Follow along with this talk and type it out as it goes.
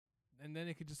and then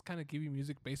it could just kind of give you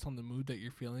music based on the mood that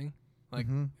you're feeling. Like,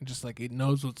 Mm-hmm. just like it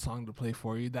knows what song to play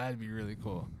for you. That'd be really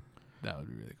cool. That would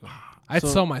be really cool. I'd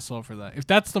sell my soul for that. If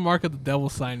that's the mark of the devil,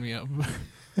 sign me up.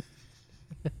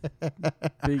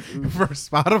 Big oof. For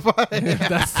Spotify.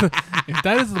 if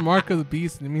that is the mark of the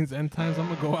beast and it means end times, I'm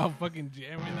gonna go out fucking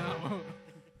jamming out.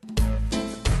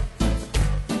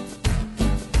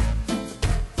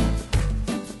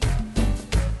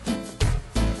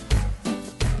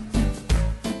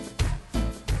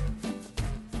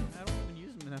 I don't even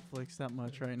use Netflix that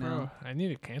much right Bro, now. I need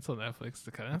to cancel Netflix.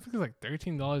 Netflix is like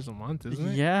 $13 a month, isn't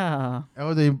it? Yeah.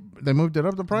 Oh, they moved it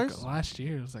up the price. Like, last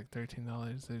year it was like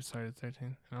 $13. They started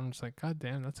 13, and I'm just like, God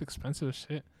damn, that's expensive as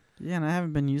shit. Yeah, and I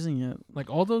haven't been using it.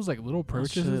 Like all those like little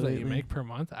purchases that you lately. make per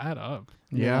month add up.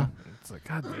 Yeah. It's like,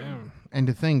 God damn. And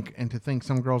to think,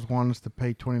 some girls want us to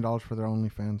pay $20 for their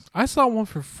OnlyFans. I saw one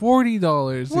for $40 the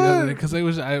other day What? because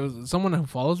I was someone who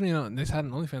follows me, and they had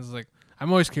an OnlyFans. I was like,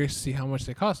 I'm always curious to see how much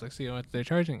they cost, like see what they're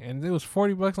charging, and it was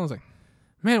 $40. And I was like,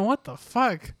 man, what the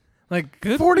fuck? Like,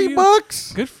 good for you.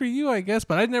 $40. Good for you, I guess.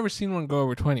 But I'd never seen one go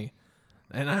over 20,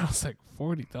 and I was like,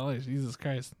 $40, Jesus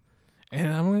Christ.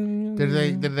 And I'm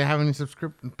Did they have any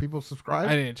people subscribe?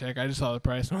 I didn't check. I just saw the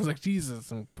price, and I was like,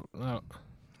 Jesus. And,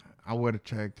 I would have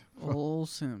checked. Old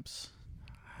simps.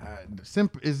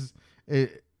 Simp is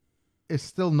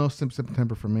still no Simp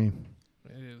September for me.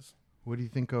 it is What do you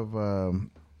think of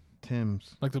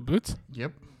Tim's? like the boots.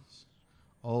 Yep.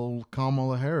 Old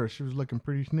Kamala Harris, she was looking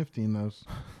pretty snifty in those.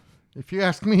 If you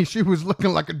ask me, she was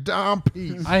looking like a dime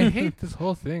piece. I hate this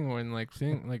whole thing when like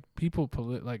seeing like people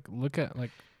look at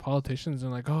like politicians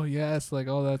and like, oh yes, like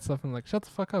all that stuff, and like, shut the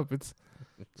fuck up. It's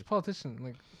a politician.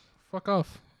 Like, fuck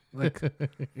off. Like,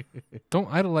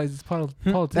 don't idolize this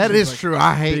politician. That is like, true.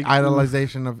 I hate big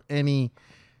idolization of any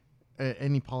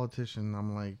politician.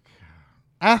 I'm like,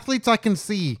 athletes I can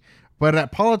see, but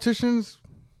at politicians,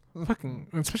 Fucking,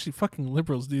 especially fucking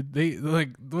liberals, dude. They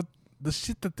like what the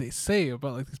shit that they say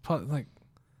about like these like.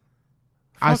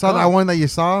 I saw that one that you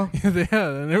saw. Yeah,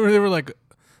 and they were like,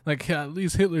 yeah, at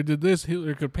least Hitler did this.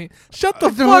 Hitler could paint. Shut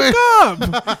the fuck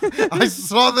up. I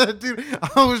saw that, dude.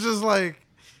 I was just like,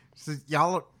 so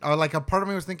y'all are like, a part of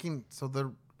me was thinking, so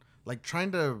they're like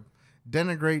trying to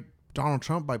denigrate Donald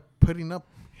Trump by putting up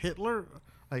Hitler,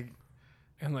 like,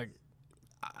 And like,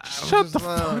 I shut was the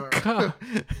just, fuck up.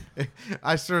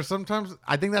 I swear, sometimes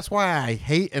I think that's why I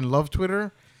hate and love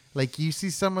Twitter. Like, you see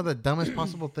some of the dumbest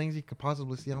possible things you could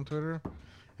possibly see on Twitter,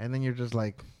 and then you're just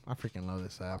like, I freaking love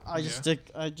this app. I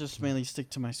just mainly stick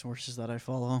to my sources that I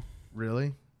follow.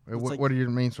 Really? It's like- What are your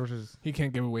main sources? He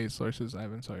can't give away his sources,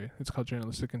 Ivan. Sorry, it's called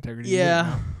journalistic integrity.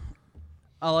 Yeah.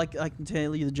 I can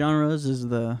tell you the genres is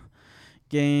the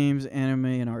games, anime,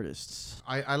 and artists.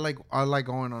 I like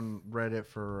going on Reddit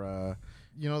for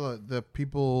the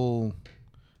people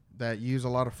that use a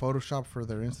lot of Photoshop for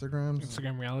their Instagrams.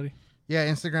 Instagram reality. Yeah,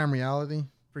 Instagram reality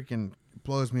freaking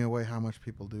blows me away how much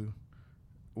people do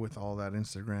with all that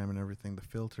Instagram and everything, the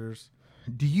filters.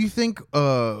 Do you think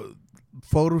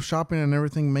photoshopping and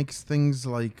everything makes things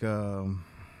like I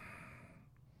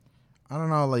don't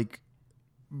know, like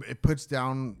it puts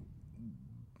down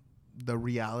the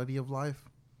reality of life?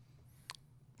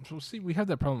 So see, we have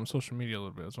that problem with social media a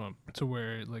little bit as well, to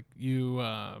where like you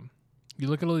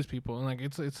look at all these people and like I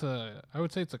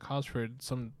would say it's a cause for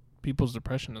some people's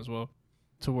depression as well,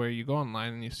 to where you go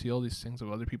online and you see all these things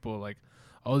of other people, like,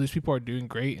 oh, these people are doing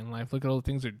great in life. Look at all the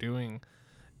things they're doing,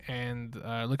 and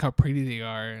look how pretty they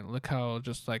are, and look how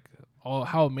just like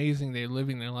how amazing they're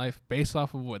living their life based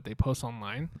off of what they post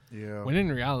online. Yeah. When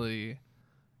in reality,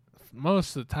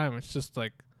 most of the time it's just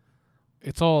like,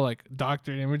 it's all like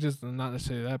doctored images, and not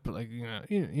necessarily that, but like you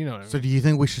know what I So mean. do you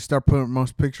think we should start putting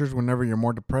most pictures whenever you're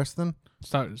more depressed then?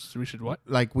 We should what?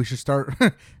 Like we should start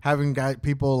having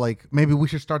people like, maybe we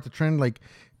should start the trend, like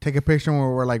take a picture where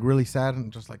we're like really sad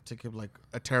and just like take like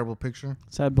a terrible picture.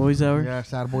 Sad Boys Hour. Yeah,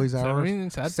 sad boys So, hour. I mean,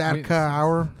 sad cut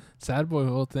hour. Sad boy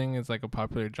whole thing is like a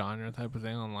popular genre type of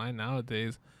thing online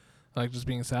nowadays, like just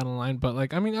being sad online. But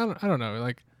like, I mean, I don't know,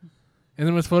 like, and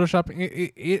then with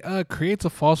photoshopping, it creates a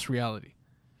false reality.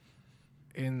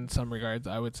 In some regards,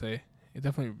 I would say it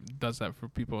definitely does that for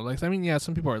people. Like, I mean, yeah,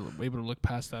 some people are able to look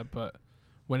past that, but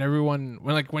when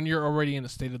you're already in a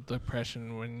state of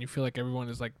depression, when you feel like everyone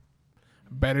is like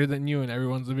better than you and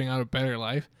everyone's living out a better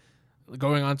life,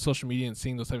 going on social media and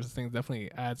seeing those types of things definitely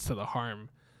adds to the harm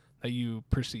that you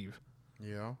perceive.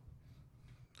 Yeah.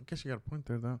 I guess you got a point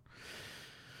there, though.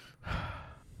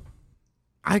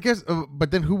 I guess, but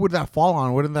then who would that fall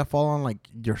on? Wouldn't that fall on like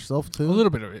yourself too? A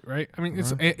little bit of it, right? I mean,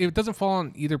 Right. it doesn't fall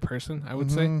on either person, I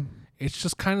would say. Mhm. It's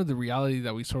just kind of the reality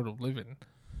that we sort of live in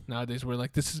nowadays, where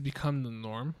like this has become the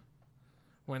norm,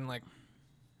 when like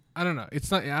I don't know. It's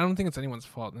not. I don't think it's anyone's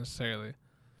fault necessarily,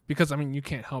 because I mean you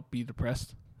can't help be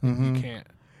depressed. Mm-hmm. You can't.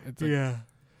 It's like,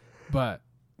 But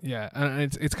yeah,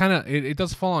 it's kind of it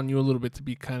does fall on you a little bit to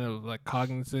be kind of like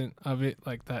cognizant of it,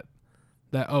 like that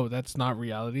oh, that's not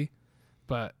reality.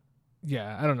 But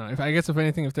yeah, I don't know. If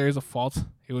anything, if there is a fault,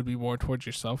 it would be more towards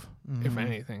yourself, if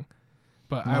anything.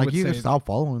 But I like would you say can stop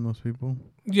following those people.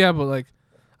 yeah, but like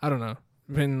I don't know.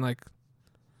 When like,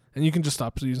 and you can just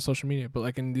stop using social media. But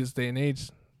like in this day and age,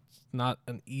 it's not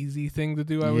an easy thing to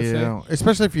do. I would say,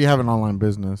 especially if you have an online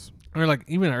business or like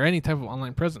even or any type of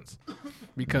online presence,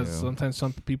 because Yeah. sometimes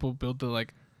some people build the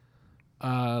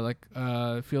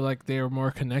feel like they are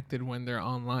more connected when they're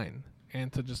online,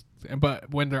 and but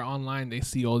when they're online they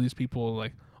see all these people,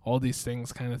 like all these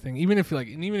things kind of thing. Even if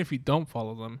you don't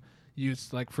follow them,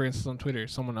 like for instance on Twitter,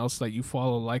 someone else that you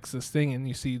follow likes this thing and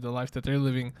you see the life that they're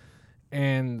living,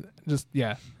 and just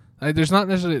like, there's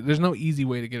no easy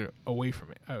way to get away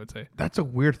from it, I would say. That's a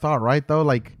weird thought, right? Though,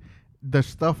 like the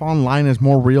stuff online is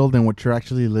more real than what you're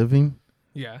actually living,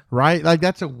 Yeah. right? Like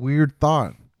that's a weird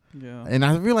thought, Yeah. and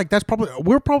I feel like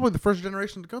we're probably the first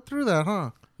generation to go through that, huh?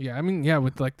 Yeah, I mean, yeah,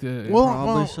 with like the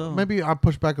Probably so. Maybe I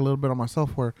push back a little bit on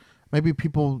myself, where maybe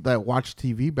people that watched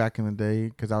TV back in the day,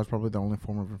 because that was probably the only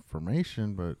form of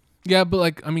information. But yeah, but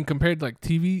like I mean, compared to like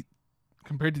TV,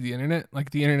 compared to the internet,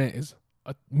 like the internet is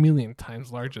a million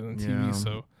times larger than TV. Yeah.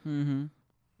 So Mm-hmm.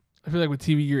 I feel like with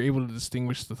TV, you're able to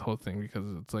distinguish the whole thing, because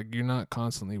it's like you're not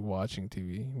constantly watching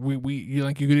TV.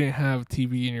 You didn't have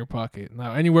TV in your pocket.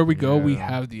 Now anywhere we go, we Yeah.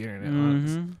 have the internet.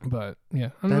 Mm-hmm. But yeah,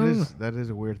 I don't know. that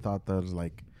is a weird thought. That is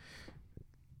like,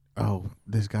 oh,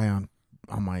 this guy on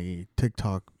my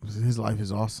TikTok, his life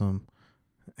is awesome,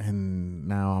 and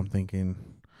now I'm thinking,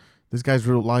 this guy's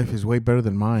real life is way better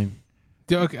than mine.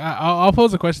 Dude, okay, I'll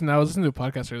pose a question. I was listening to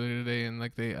a podcast earlier today, and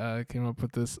like they came up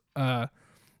with this.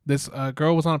 This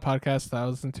girl was on a podcast that I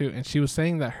was listening to, and she was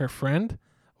saying that her friend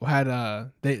had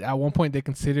they at one point they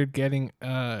considered getting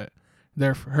her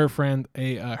friend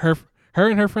her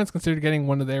and her friends considered getting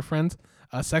one of their friends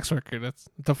a sex worker that's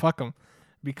to fuck him,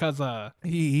 because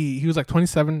he was like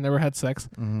 27, never had sex,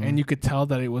 and you could tell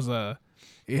that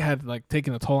it had like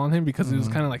taken a toll on him, because he was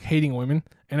kind of like hating women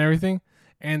and everything.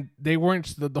 And they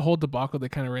weren't the whole debacle they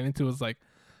kind of ran into was like,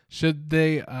 should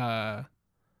they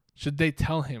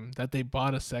tell him that they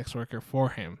bought a sex worker for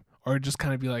him, or just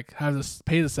kind of be like,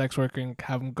 pay the sex worker and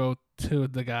have him go to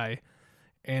the guy,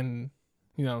 and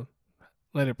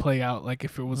let it play out like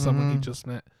if it was someone he just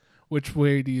met. Which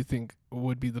way do you think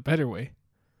would be the better way?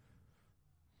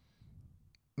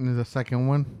 The second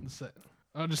one,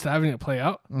 Just having it play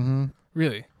out.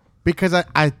 Really? because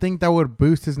I think that would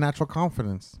boost his natural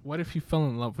confidence. What if he fell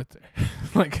in love with her?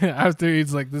 Like after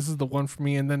he's like, this is the one for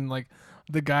me, and then like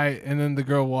the guy and then the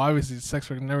girl, well, obviously the sex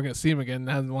worker, never gonna see him again,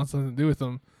 and wants something to do with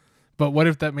him. But what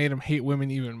if that made him hate women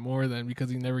even more then, because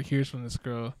he never hears from this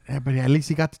girl? Yeah, but at least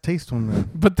he got to taste one then.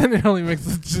 But then it only makes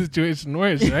the situation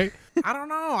worse, right? I don't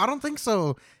know. I don't think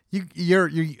so. You're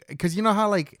because you know how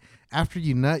like after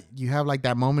you nut, you have like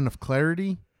that moment of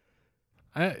clarity.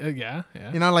 Yeah.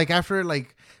 You know, like after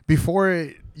like before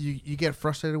it, you get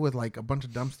frustrated with like a bunch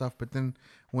of dumb stuff, but then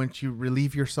once you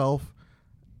relieve yourself,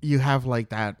 you have like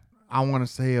that, I want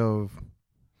to say, of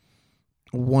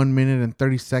 1 minute and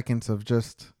 30 seconds of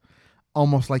just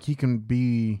almost like you can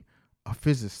be a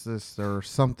physicist or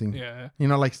something. Yeah. You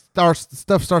know, like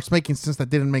stuff starts making sense that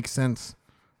didn't make sense.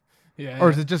 Yeah.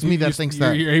 Or is it just me that thinks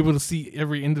that? You're able to see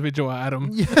every individual atom?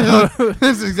 Yeah,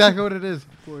 that's exactly what it is.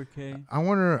 4K. I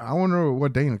wonder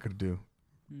what Dana could do.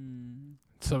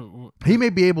 So He may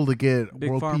be able to get Big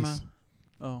world Pharma. peace.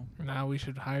 Oh. now we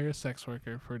should hire a sex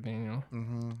worker for Daniel.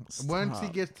 Once he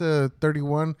Stop. gets to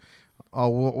 31,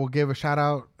 we'll give a shout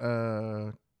out.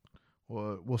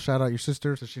 We'll shout out your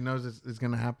sister so she knows it's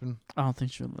gonna happen. I don't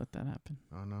think she'll let that happen.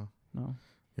 Oh no, No.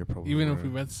 you're probably Even if right. we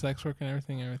met sex work and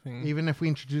everything. Even if we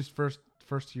introduce first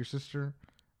to your sister.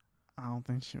 I don't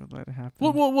think she would let it happen.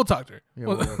 We'll talk to her. Yeah,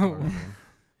 We'll- we'll talk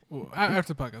to her.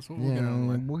 after the podcast, we'll get on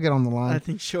the line. we'll get on the I line.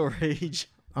 think she'll rage.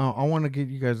 I want to get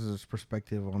you guys'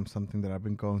 perspective on something that I've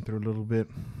been going through a little bit.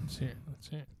 Let's hear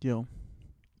it. Yo.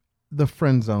 The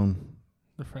friend zone.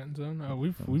 The friend zone. Oh,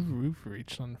 we've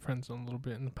reached on the friend zone a little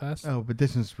bit in the past. Oh, but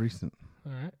this is recent.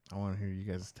 All right. I want to hear you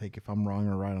guys' take if I'm wrong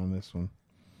or right on this one.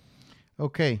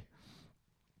 Okay.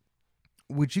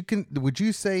 Would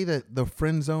you say that the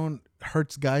friend zone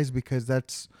hurts guys because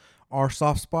that's our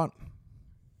soft spot?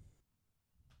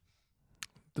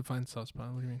 Define soft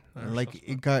spot. What do you mean? Our soft Like,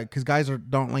 spot. because guys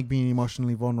don't like being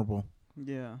emotionally vulnerable.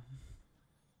 Yeah.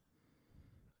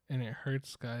 And it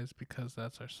hurts guys because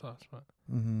that's our soft spot.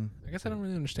 Mm-hmm. I guess I don't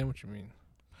really understand what you mean.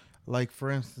 Like,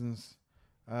 for instance,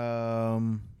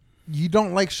 You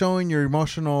don't like showing your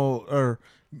emotional, or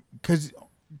because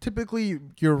typically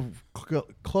you're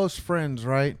close friends,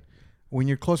 right? When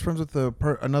you're close friends with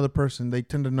another person, they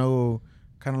tend to know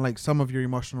kind of like some of your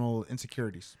emotional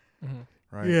insecurities,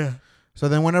 right? Yeah. So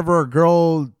then whenever a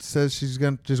girl says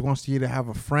just wants you to have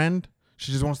a friend,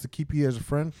 she just wants to keep you as a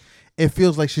friend, it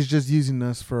feels like she's just using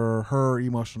us for her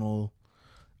emotional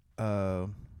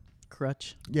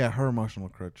Crutch. yeah, her emotional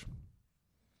crutch.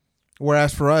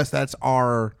 Whereas for us, that's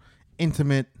our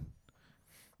intimate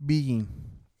being,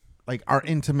 like our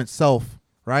intimate self,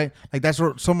 right? Like that's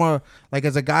where someone, like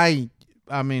as a guy,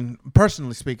 I mean,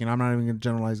 personally speaking, I'm not even going to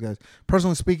generalize guys.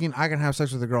 Personally speaking, I can have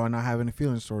sex with a girl and not have any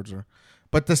feelings towards her.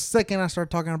 But the second I start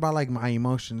talking about like my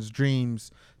emotions,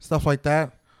 dreams, stuff like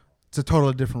that, it's a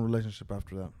totally different relationship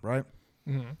after that, right?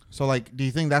 Mm-hmm. So like, do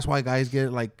you think that's why guys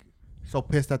get like so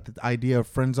pissed at the idea of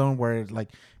friend zone, where it's like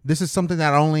this is something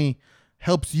that only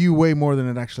helps you way more than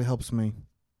it actually helps me?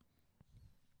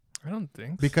 I don't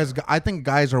think Because so. I think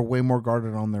guys are way more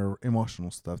guarded on their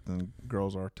emotional stuff than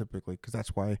girls are typically, because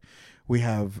that's why we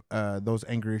have those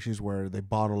anger issues where they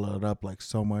bottle it up like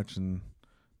so much and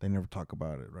they never talk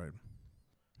about it, right?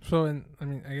 So, I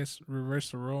mean, I guess reverse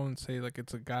the role and say like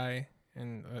it's a guy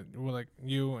and well, like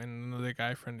you and another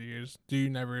guy friend of yours. Do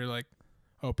you never like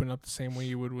open up the same way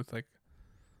you would with like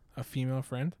a female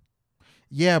friend?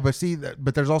 Yeah, but see,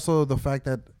 but there's also the fact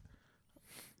that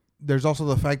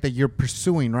you're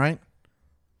pursuing, right?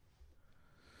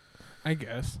 I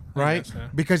guess. Right? Yeah.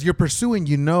 Because you're pursuing,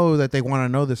 you know that they want to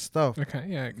know this stuff. Okay.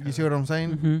 Yeah. You see what I'm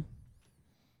saying? Mm-hmm.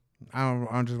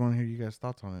 I just want to hear you guys'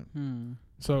 thoughts on it.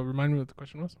 So remind me what the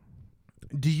question was.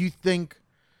 Do you think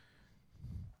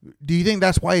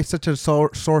that's why it's such a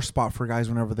sore spot for guys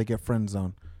whenever they get friend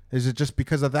zone? Is it just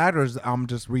because of that, or is I'm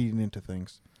just reading into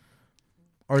things?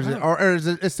 Or is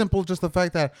it as simple just the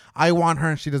fact that I want her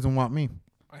and she doesn't want me?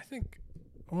 I think.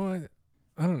 Well,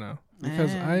 I don't know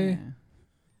because I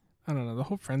don't know the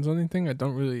whole friend zoning thing. I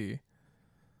don't really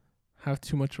have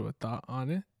too much of a thought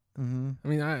on it. Mm-hmm. I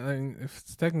mean, if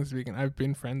it's technically speaking, I've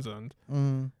been friend zoned,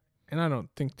 Mm-hmm. and I don't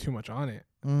think too much on it.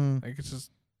 Mm-hmm. Like it's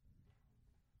just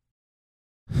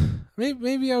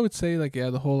maybe I would say like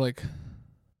the whole like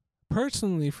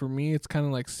personally for me it's kind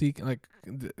of like seek like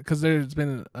because there's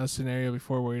been a scenario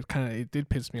before where it did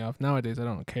piss me off. Nowadays I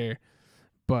don't care,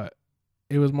 but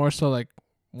it was more so like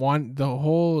the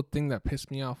whole thing that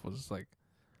pissed me off was like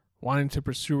wanting to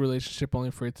pursue a relationship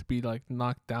only for it to be like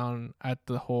knocked down at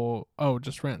the whole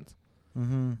just friends.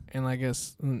 Mm-hmm. And I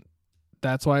guess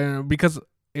that's why because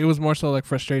it was more so like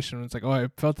frustration. It's like I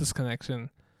felt this connection,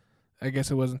 I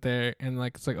guess it wasn't there, and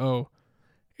like it's like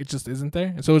it just isn't there.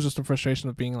 And so it was just a frustration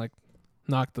of being like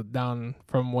knocked down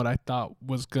from what I thought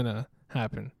was gonna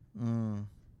happen. Mm.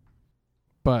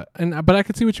 But I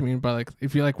could see what you mean by like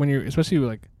if you like when you're especially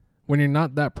like when you're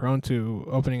not that prone to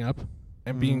opening up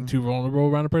and being too vulnerable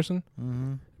around a person,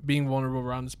 being vulnerable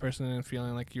around this person and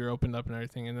feeling like you're opened up and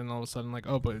everything, and then all of a sudden like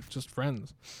but it's just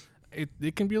friends.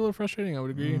 It can be a little frustrating. I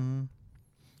would agree. Mm-hmm.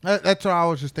 That's what I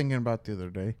was just thinking about the other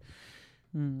day,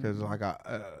 because like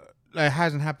it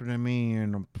hasn't happened to me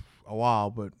in a while,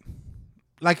 but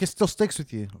like it still sticks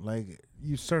with you. Like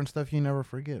certain stuff you never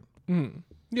forget.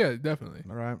 Yeah, definitely.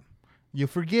 All right, you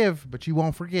forgive, but you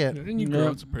won't forget, And you grow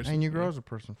as a person. and you grow as a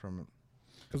person from it.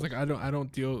 Because like I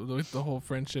don't deal with the whole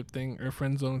friendship thing or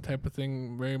friend zone type of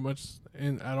thing very much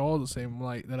at all the same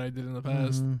light that I did in the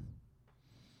past. Mm-hmm.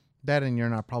 That and you're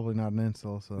probably not an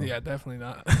incel, so Yeah, definitely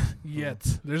not yet.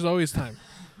 There's always time.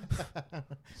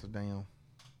 So Daniel,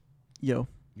 Yo.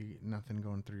 you nothing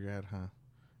going through your head, huh?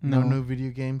 No. No new video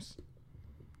games.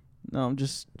 No, I'm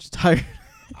just tired.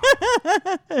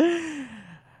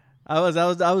 I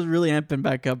was really amping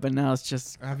back up, and now it's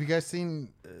just. Have you guys seen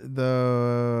When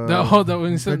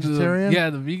you said vegetarian?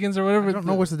 the vegans or whatever. I don't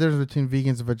know what's the difference between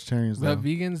vegans and vegetarians. The Though.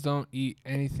 vegans don't eat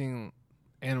anything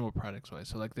animal products wise,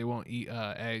 so like they won't eat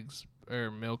eggs or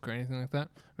milk or anything like that.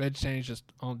 Vegetarians just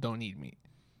don't eat meat.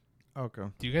 Okay.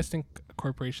 Do you guys think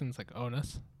corporations like own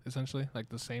us essentially, like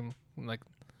the same like?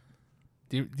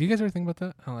 Do you guys ever think about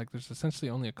that? How like there's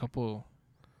essentially only a couple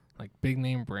like big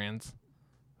name brands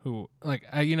who like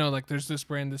like there's this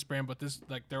brand, but this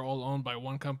like they're all owned by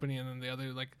one company, and then the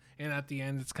other like, and at the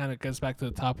end it's kind of goes back to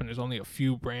the top, and there's only a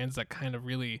few brands that kind of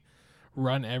really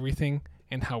run everything,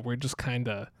 and how we're just kind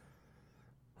of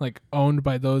like owned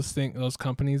by those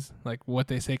companies, like what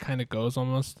they say kind of goes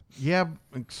almost. Yeah,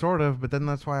 sort of, but then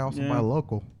that's why I also buy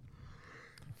local.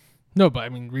 No, but I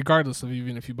mean, regardless of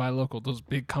even if you buy local, those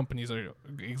big companies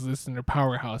exist in their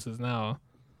powerhouses now.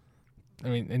 I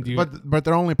mean, and but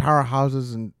they're only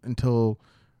powerhouses until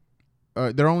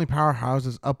they're only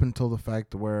powerhouses up until the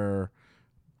fact where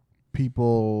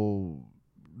people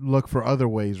look for other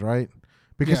ways, right?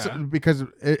 Because Yeah. because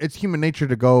it's human nature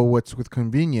to go what's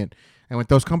convenient, and what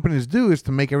those companies do is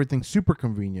to make everything super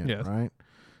convenient, Yes. right?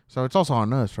 So it's also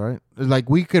on us, right? Like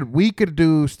we could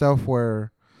do stuff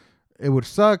where it would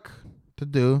suck to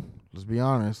do. Let's be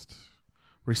honest.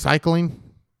 Recycling.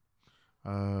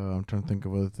 I'm trying to think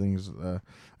of other things.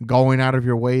 Going out of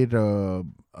your way to,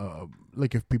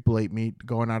 like if people ate meat,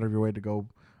 going out of your way to go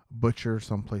butcher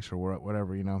someplace or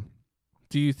whatever, you know.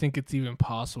 Do you think it's even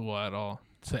possible at all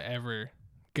to ever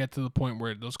get to the point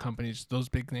where those companies, those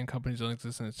big name companies, don't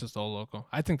exist and it's just all local?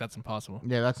 I think that's impossible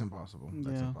Yeah, that's impossible.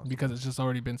 That's Yeah. impossible. because it's just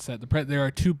already been set. They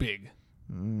are too big.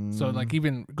 So like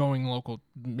even going local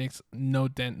makes no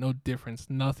dent, no difference,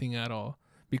 nothing at all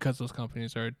because those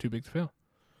companies are too big to fail.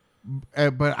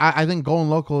 But I think going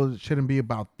local shouldn't be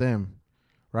about them,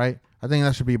 right? I think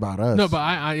that should be about us. No,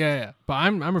 but yeah. But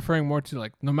I'm referring more to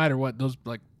like no matter what those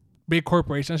like big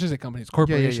corporations, I should say companies,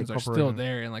 corporations are still corporations.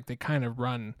 there and like they kind of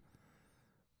run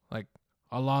like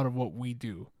a lot of what we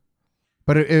do.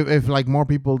 But if like more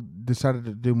people decided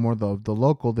to do more the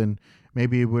local, then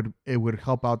maybe it would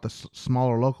help out the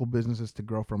smaller local businesses to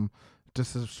grow from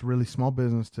just a really small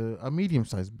business to a medium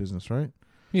sized business, right?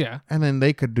 Yeah. And then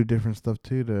they could do different stuff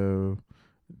too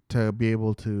to be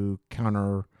able to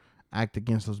counteract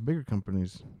against those bigger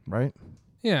companies, right?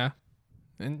 Yeah.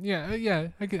 And yeah,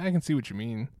 I can see what you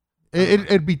mean.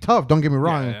 It'd be tough. Don't get me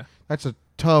wrong. Yeah. That's a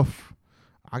tough.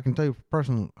 I can tell you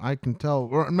personally. I can tell,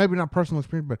 or maybe not personal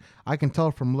experience, but I can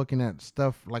tell from looking at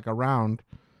stuff like around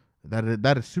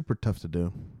that is super tough to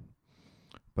do.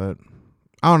 But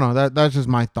I don't know. That's just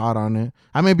my thought on it.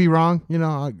 I may be wrong. You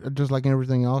know, just like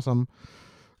everything else, I'm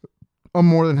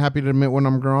more than happy to admit when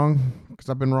I'm wrong because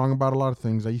I've been wrong about a lot of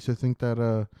things. I used to think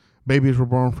that babies were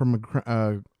born from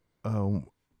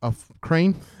a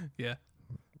crane. Yeah.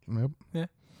 Yep.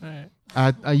 All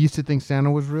right. I used to think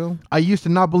Santa was real. I used to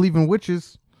not believe in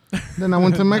witches. Then I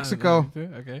went to Mexico.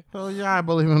 Okay. Oh yeah, I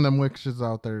believe in them witches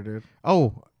out there, dude.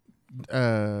 Oh,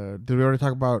 did we already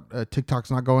talk about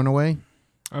TikTok's not going away?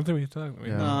 I don't think we talked.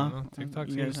 Yeah. No, TikTok's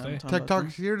You here to guys stay. haven't talked about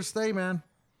TikTok's here to stay, man.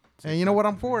 And you know what?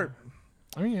 I'm for it.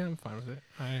 I mean, yeah, I'm fine with it.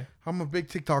 I'm a big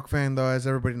TikTok fan, though, as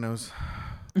everybody knows.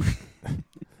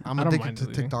 I'm I don't addicted mind to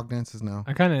deleting. TikTok dances now.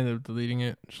 I kind of ended up deleting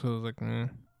it. So I was like,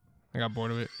 I got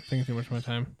bored of it. Taking too much of my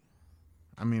time.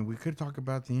 I mean, we could talk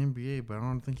about the NBA, but I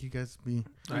don't think you guys be.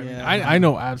 Yeah. I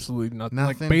know absolutely nothing.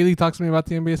 Like Nothing? Bailey talks to me about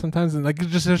the NBA sometimes, and like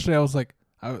just yesterday, I was like,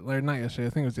 not yesterday. I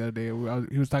think it was the other day.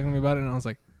 He was talking to me about it, and I was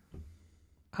like,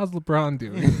 "How's LeBron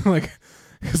doing?" Like,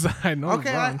 because I know.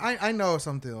 Okay, LeBron. I know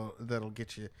something that'll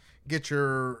get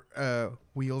your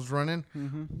wheels running.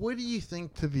 Mm-hmm. What do you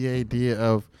think to the idea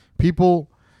of people?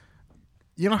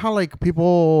 You know how like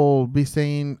people be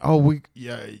saying, "Oh,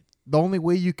 the only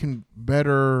way you can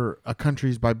better a country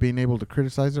is by being able to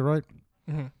criticize it, right?"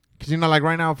 Mm-hmm. Because like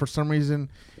right now, for some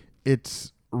reason,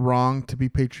 it's wrong to be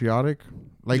patriotic.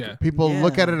 Like Yeah. people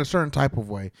look Yeah. at it a certain type of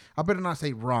way. I better not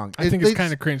say wrong. I think it's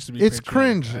kind of cringe to be. It's patriotic.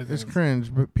 cringe. I think It's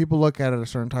cringe, but people look at it a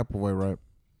certain type of way, right?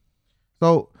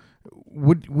 So,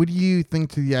 what do you think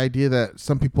to the idea that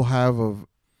some people have of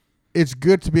it's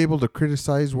good to be able to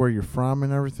criticize where you're from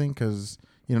and everything because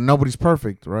nobody's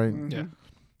perfect, right? Mm-hmm. Yeah.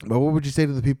 But what would you say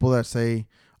to the people that say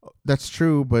that's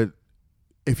true, but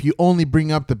if you only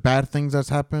bring up the bad things that's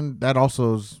happened, that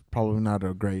also is probably not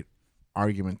a great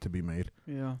argument to be made.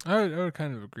 Yeah. I would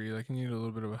kind of agree. Like you need a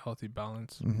little bit of a healthy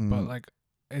balance, Mhm. but like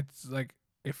it's like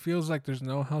it feels like there's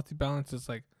no healthy balance. It's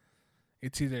like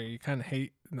it's either you kind of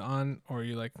hate on or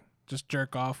you like just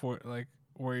jerk off or like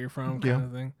where you're from kind Yeah.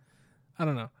 of thing. I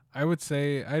don't know. I would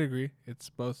say I'd agree. It's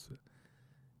both.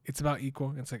 It's about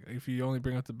equal. It's like if you only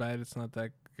bring up the bad, it's not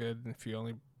that good. And if you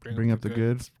only bring up the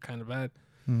good, it's kind of bad.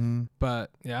 Mm-hmm.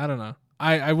 But yeah, I don't know.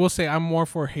 I will say I'm more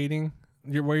for hating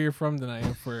where you're from than I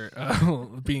am for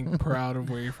being proud of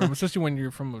where you're from, especially when you're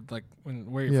from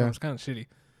where you're Yeah. from. It's kind of shitty.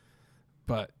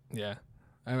 But yeah,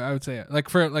 I would say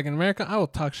like in America, I will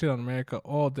talk shit on America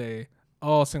all day,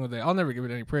 all single day. I'll never give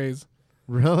it any praise.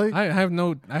 Really? I have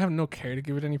no care to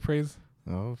give it any praise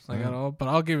Oh, like at snap. all. But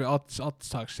I'll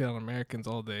talk shit on Americans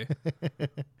all day.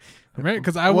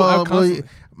 Because I will. Well, I'll constantly,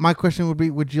 my question would be: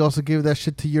 would you also give that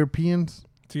shit to Europeans?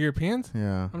 to Europeans.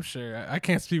 Yeah. I'm sure. I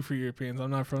can't speak for Europeans. I'm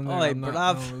not from there. Oh, hey, I'm not, bruv.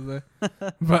 I don't live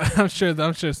there. But I'm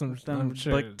sure some. Done I'm with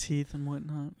sure buck teeth and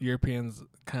whatnot. Europeans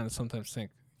kind of sometimes think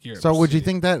Europe. So would you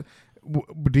think that?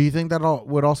 Do you think that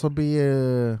would also be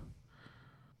a?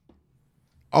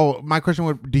 Oh, my question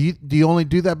would: do you only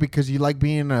do that because you like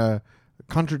being a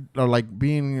country or like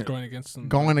being going against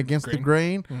the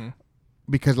grain? Mhm.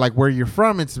 because like where you're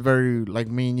from, it's very like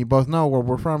me and you both know where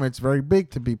we're from. It's very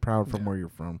big to be proud from Yeah. where you're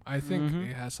from. I think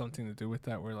it has something to do with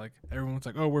that, where like everyone's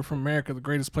like, "Oh, we're from America, the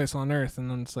greatest place on earth,"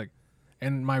 and then it's like,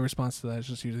 and my response to that is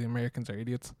just usually Americans are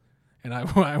idiots, and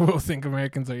I will think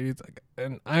Americans are idiots, like,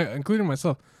 and I, including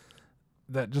myself,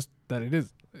 that it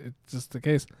is, it's just the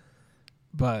case,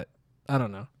 but I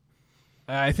don't know.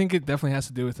 I think it definitely has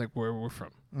to do with like where we're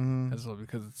from as well,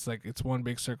 because it's like it's one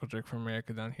big circle jerk from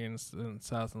America down here in the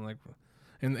South, and like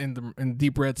in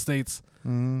deep red states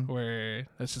where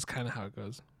that's just kind of how it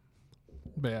goes.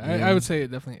 But yeah, I would say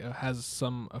it definitely has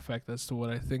some effect as to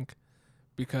what I think,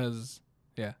 because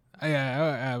I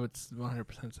would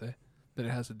 100% say that it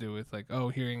has to do with like, oh,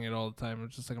 hearing it all the time.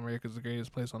 It's just like America's the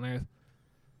greatest place on earth.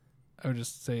 I would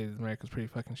just say America's pretty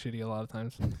fucking shitty a lot of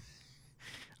times.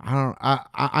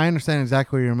 I understand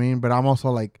exactly what you mean, but I'm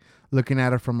also like looking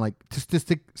at it from like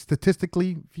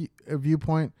statistically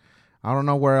viewpoint. I don't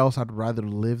know where else I'd rather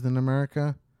live than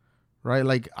America, right?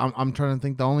 Like I'm trying to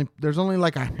think. There's only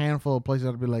like a handful of places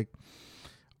I'd be like,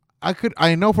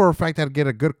 I know for a fact I'd get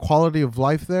a good quality of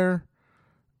life there,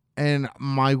 and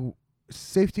my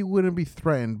safety wouldn't be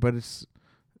threatened. But it's,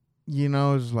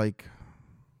 it's like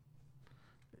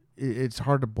it's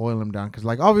hard to boil them down, because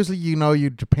like obviously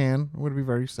Japan would be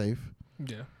very safe.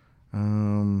 Yeah.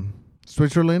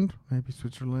 Switzerland,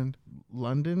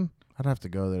 London. I'd have to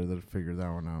go there to figure that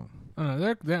one out.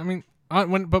 I mean,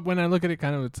 when I look at it,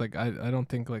 kind of, it's like I don't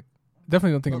think like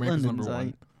definitely don't think America's London's number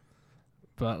one.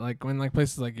 But like when like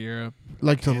places like Europe,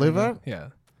 like Canada, to live at, yeah.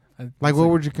 Like what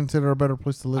would you consider a better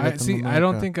place to live at? I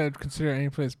don't think I'd consider any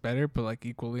place better, but like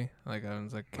equally, like I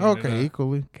was like Canada,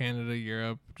 equally. Canada,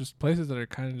 Europe, just places that are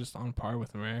kind of just on par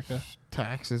with America.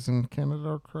 Taxes in Canada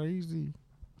are crazy.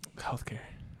 Healthcare.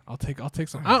 I'll take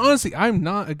some. Honestly, I'm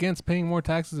not against paying more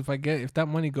taxes if that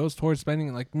money goes towards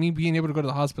spending, like me being able to go to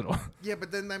the hospital. Yeah,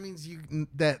 but then that means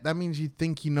you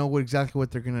think you know exactly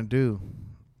what they're gonna do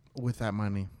with that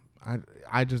money.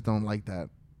 I just don't like that.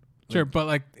 Sure, but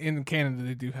like in Canada,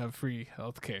 they do have free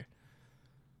healthcare.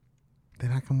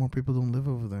 Then how come more people don't live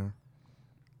over there?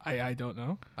 I don't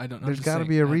know. There's got to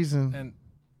be a reason. And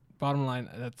bottom line,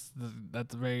 that's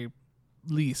the very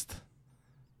least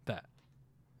that.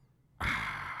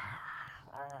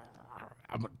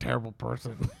 I'm a terrible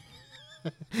person.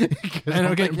 And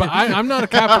okay, but I'm not a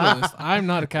capitalist. I'm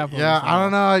not a capitalist. Yeah, I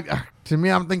don't know. To me,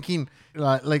 I'm thinking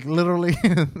like literally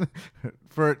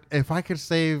if I could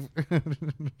save like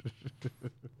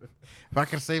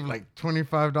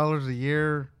 $25 a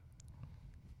year,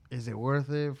 is it worth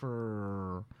it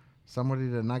for somebody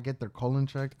to not get their colon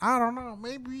checked? I don't know.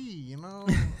 Maybe,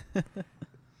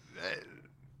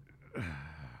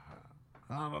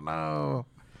 I don't know.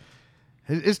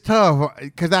 It's tough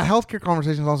because that healthcare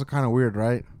conversation is also kind of weird,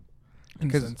 right?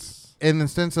 Because in the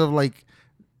sense of like,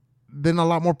 then a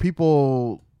lot more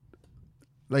people,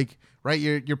 like, right?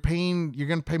 You're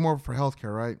gonna pay more for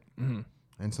healthcare, right? Mm-hmm.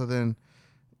 And so then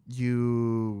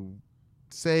you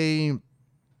say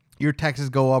your taxes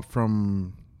go up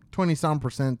from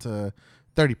 20% to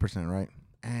 30%, right?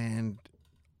 And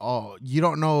you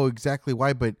don't know exactly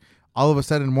why, but all of a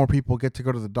sudden more people get to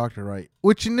go to the doctor, right?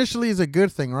 Which initially is a good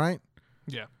thing, right?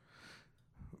 Yeah.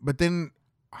 But then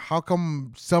how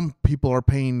come some people are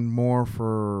paying more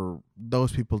for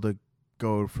those people to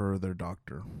go for their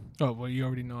doctor? Oh, well, you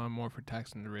already know I'm more for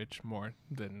taxing the rich more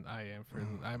than I am for.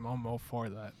 I'm all for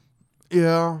that.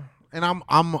 Yeah, and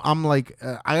I'm like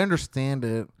I understand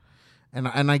it, and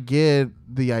I get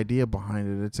the idea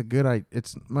behind it. It's a good I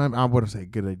wouldn't say a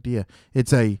good idea.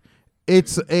 It's a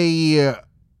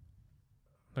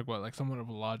like what, like somewhat of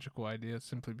a logical idea,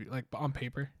 simply be like on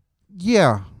paper.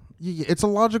 Yeah, it's a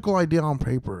logical idea on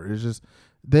paper. It's just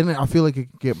then I feel like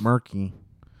it could get murky.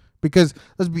 Because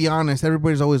let's be honest,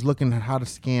 everybody's always looking at how to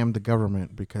scam the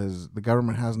government because the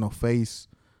government has no face.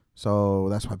 So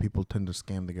that's why people tend to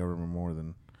scam the government more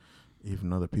than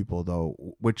even other people, though,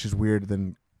 which is weird.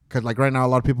 Because like right now, a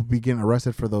lot of people be getting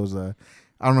arrested for those. I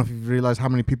don't know if you've realized how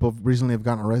many people recently have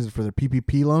gotten arrested for their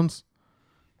PPP loans.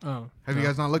 Oh, have you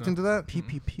guys not looked into that?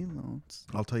 PPP loans.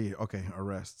 I'll tell you. Okay,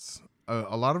 arrests.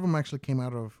 A lot of them actually came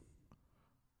out of.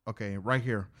 Okay, right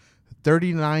here,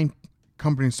 39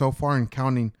 companies so far and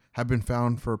counting have been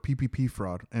found for PPP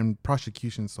fraud and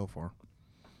prosecution so far.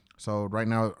 So right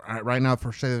now,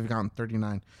 for sure they've gotten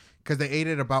 39 because they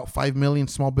aided about 5 million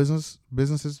small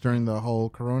businesses during the whole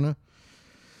Corona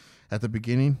at the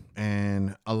beginning,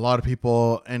 and a lot of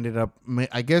people ended up.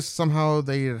 I guess somehow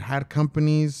they had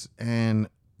companies, and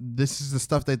this is the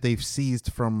stuff that they've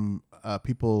seized from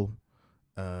people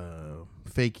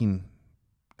faking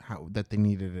how that they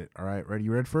needed it. All right, ready?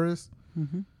 You ready for this?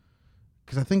 Mm-hmm.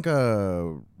 because I think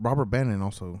Robert Bannon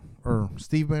also, or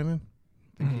Steve Bannon,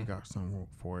 I think he Mhm. got some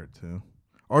for it too.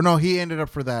 Or no, he ended up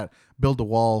for that build the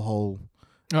wall whole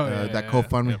that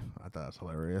GoFundMe. Yep. I thought that was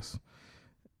hilarious.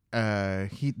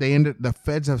 The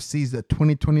feds have seized a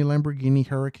 2020 Lamborghini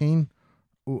Huracan,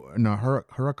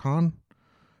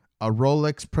 a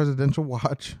Rolex presidential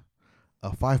watch,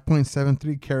 a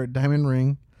 5.73 carat diamond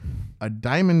ring, a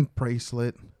diamond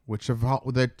bracelet,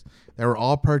 that they were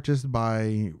all purchased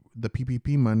by the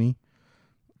PPP money,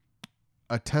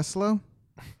 a Tesla,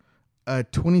 a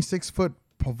 26-foot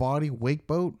Pavati wake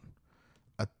boat,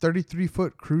 a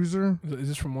 33-foot cruiser. Is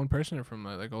this from one person or from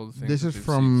like all the things? This that is they've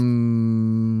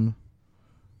from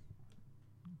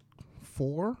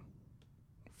four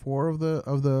of the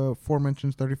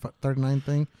aforementioned 39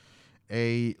 thing.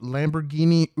 A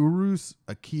Lamborghini Urus,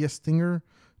 a Kia Stinger,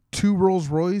 2 Rolls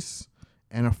Royce,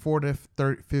 and a Ford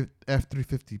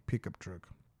F-350 pickup truck.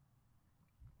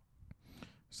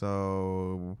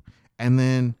 So, and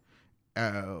then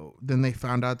they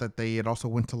found out that they had also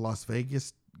went to Las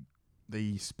Vegas.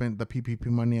 They spent the PPP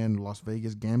money on Las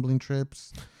Vegas gambling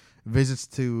trips, visits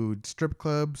to strip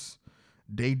clubs,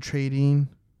 day trading.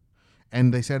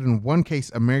 And they said in one case,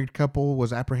 a married couple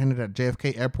was apprehended at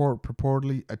JFK Airport,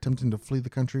 purportedly attempting to flee the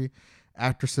country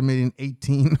after submitting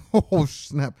 18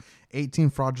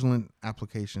 fraudulent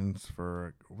applications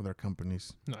for their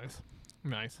companies. Nice.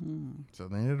 So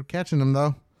they ended up catching them,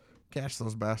 though. Catch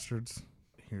those bastards.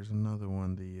 Here's another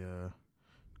one. The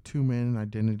 2-man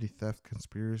identity theft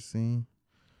conspiracy.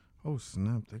 Oh,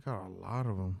 snap. They got a lot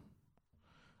of them.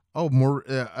 Oh, more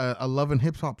 11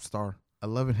 hip-hop star.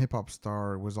 11 hip-hop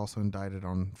star was also indicted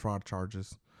on fraud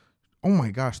charges. Oh, my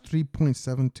gosh.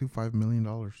 $3.725 million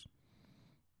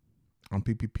on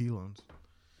PPP loans.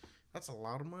 That's a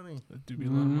lot of money. That do be a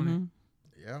lot of money.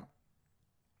 Yeah.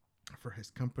 For his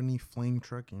company, Flame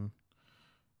Trucking.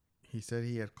 He said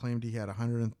he had claimed he had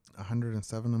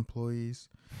 107 employees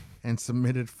and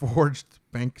submitted forged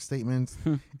bank statements.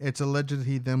 It's alleged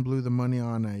he then blew the money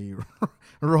on a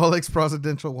Rolex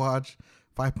presidential watch,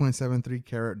 5.73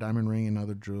 carat diamond ring, and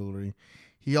other jewelry.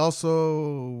 He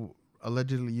also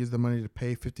allegedly used the money to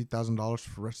pay $50,000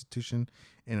 for restitution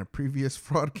in a previous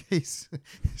fraud case.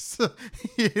 So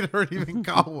he had already been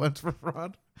caught once for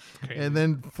fraud. Crazy. And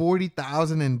then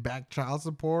 $40,000 in back child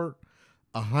support.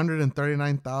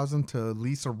 $139,000 to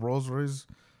lease a Rolls Royce.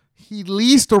 He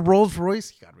leased a Rolls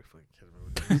Royce. You gotta be fucking kidding me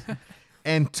with this.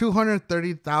 And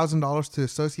 $230,000 to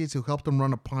associates who helped him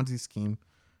run a Ponzi scheme.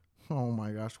 Oh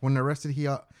my gosh! When arrested, he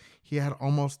had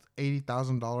almost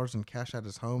 $80,000 in cash at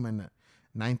his home and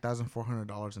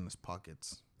 $9,400 in his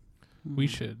pockets. We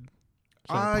should.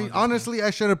 I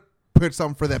should have put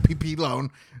something for that PP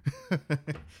loan.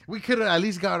 We could have at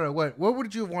least got a what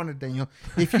would you have wanted, Daniel?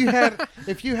 If you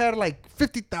had like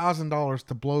 $50,000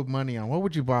 to blow money on, what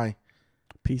would you buy?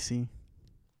 PC.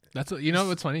 That's what,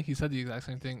 what's funny? He said the exact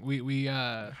same thing. We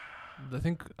I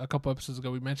think a couple episodes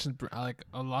ago we mentioned like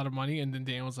a lot of money, and then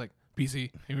Dan was like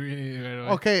PC.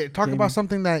 Okay, talk about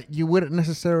something that you wouldn't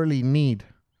necessarily need.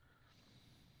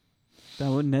 That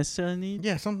wouldn't necessarily need?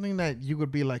 Yeah, something that you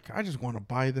would be like, I just want to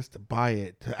buy this to buy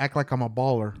it, to act like I'm a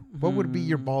baller. What would be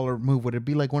your baller move? Would it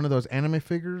be like one of those anime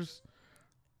figures?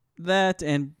 That,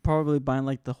 and probably buying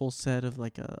like the whole set of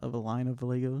like a line of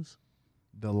Legos.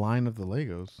 The line of the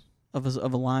Legos? Of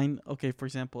a line. Okay, for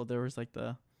example, there was like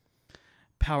the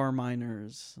Power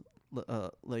Miners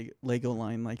like Lego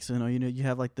line. Like, so you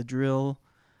have like the drill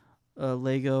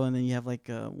Lego, and then you have like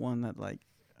one that like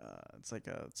it's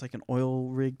like an oil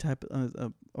rig type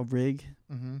a rig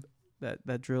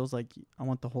that drills. Like, I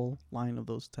want the whole line of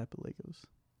those type of Legos.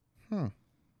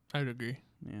 I would agree.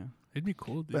 Yeah, it'd be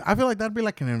cool, dude. But I feel like that'd be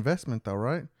like an investment, though,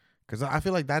 right? Because I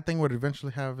feel like that thing would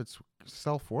eventually have its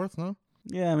self-worth, no?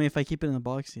 Yeah, I mean, if I keep it in the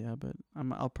box, yeah, but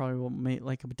I'll probably make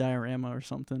like a diorama or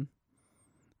something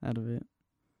out of it.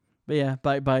 But yeah,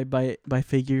 buy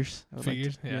figures.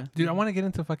 Figures, yeah. Dude, I want to get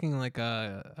into fucking like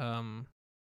what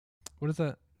is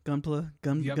that? Gundam,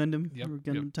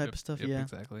 Gundam type of stuff. Yep, yeah,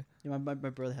 exactly. Yeah, my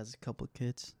brother has a couple of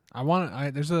kits.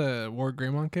 There's a War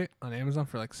Greymon kit on Amazon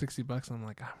for like $60, and I'm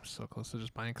like, I'm so close to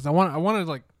just buying it because I want to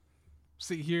like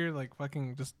sit here like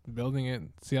fucking just building it,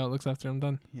 and see how it looks after I'm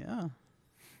done. Yeah.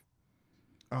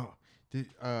 Oh,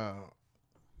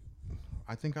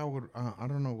 I think I would. I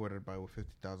don't know what I'd buy with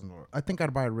 $50,000. I think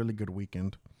I'd buy a really good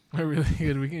weekend. A really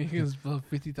good weekend. You can just blow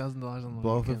 $50,000 on the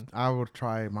weekend. I would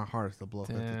try my hardest to blow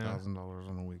 $50,000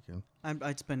 on the weekend.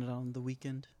 I'd spend it on the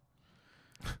weekend.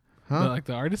 Huh? Like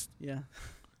the artist? Yeah.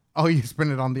 Oh, you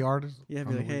spend it on the artist? Yeah,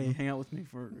 be like, hey, hang out with me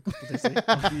for a couple days. Like,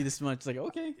 I'll give you this much. It's like,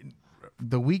 okay.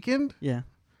 The weekend? Yeah.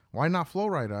 Why not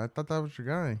Flowrider? I thought that was your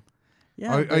guy.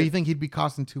 Yeah. Or you think he'd be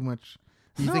costing too much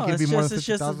Do you No, think it'd be it's more just than it's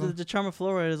just 50,000? the charm of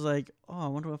Flowride is like, oh, I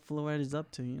wonder what Flowride is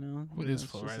up to. You know, What You is know,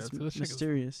 it's Flowride just up to? Let's check his-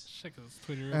 mysterious. Check his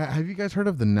Twitter. Have you guys heard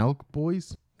of the Nelk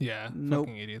Boys? Yeah, Nope.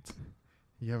 fucking idiots.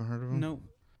 You haven't heard of them? Nope.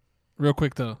 Real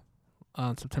quick though,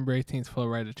 on September 18th, Flo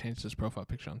Rida changed his profile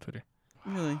picture on Twitter.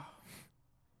 Really?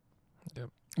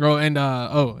 Oh,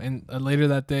 and later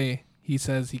that day, he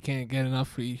says he can't get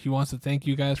enough. He wants to thank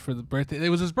you guys for the birthday. It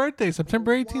was his birthday,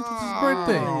 September 18th was his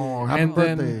birthday. Wow, happy And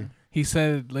then birthday. he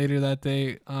said later that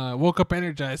day, woke up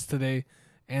energized today,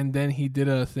 and then he did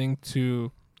a thing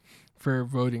for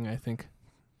voting, I think.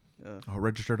 Oh,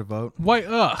 register to vote. Why,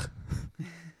 ugh?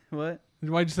 What?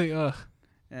 Why'd you say ugh?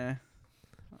 Yeah.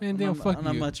 Man, damn, fuck I'm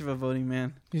not you. much of a voting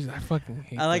man. I fucking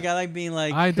hate I like that. being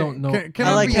like. I don't know. Can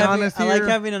I I like be having, honest I like here?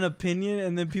 having an opinion,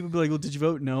 and then people be like, "Well, did you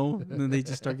vote no?" And then they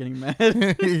just start getting mad.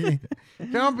 Can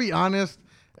I be honest?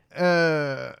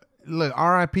 Look,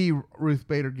 R.I.P. Ruth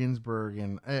Bader Ginsburg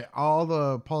and all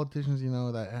the politicians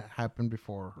that happened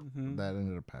before Mhm. that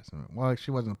ended up passing away. Well,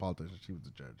 she wasn't a politician; she was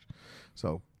a judge.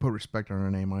 So put respect on her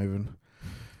name, Ivan.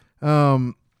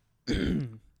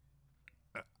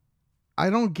 I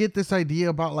don't get this idea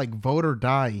about like vote or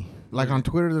die. Like on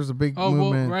Twitter, there's a big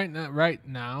movement. Well, right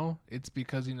now, it's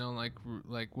because like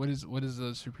what is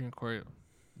the Supreme Court?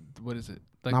 What is it?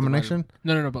 Like Nomination?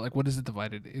 Divided? No, but like what is it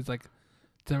divided? It's like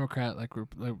Democrat, like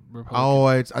Republican. Oh,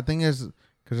 I think it's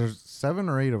because there's 7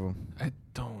 or 8 of them. I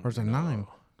don't. Or is it know. 9?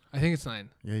 I think it's 9.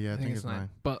 Yeah, I think it's 9.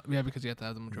 But yeah, because you have to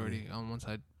have the majority on one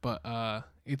side. But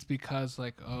it's because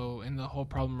and the whole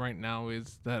problem right now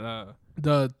is that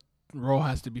the role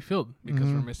has to be filled because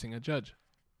we're missing a judge.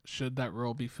 Should that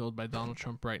role be filled by Donald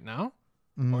Trump right now,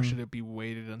 or should it be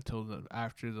waited until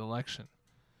after the election?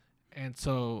 And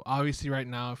so obviously right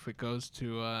now, if it goes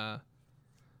to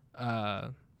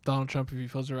Donald Trump, if he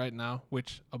fills it right now,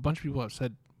 which a bunch of people have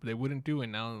said they wouldn't do it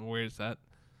now, and where is that?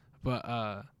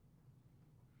 But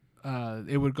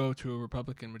it would go to a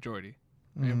Republican majority.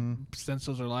 And since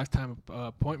those are lifetime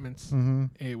appointments,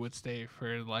 it would stay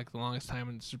for like the longest time,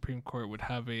 and the Supreme Court would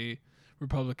have a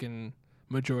Republican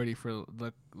majority for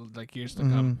like years to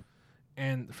come.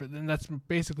 And then that's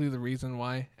basically the reason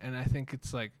why. And I think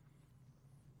it's like,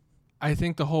 I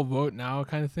think the whole vote now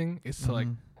kind of thing is to like.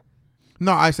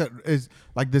 No, I said is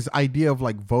like this idea of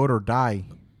like vote or die.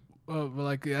 Well,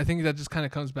 like I think that just kind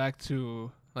of comes back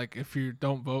to like if you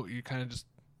don't vote, you kind of just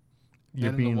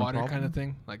You're dead in being the a water problem? kind of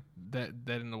thing, like dead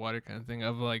in the water kind of thing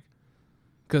of like,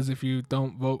 because if you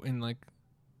don't vote in like,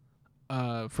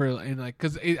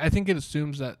 because I think it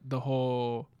assumes that the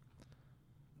whole,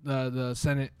 the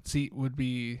Senate seat would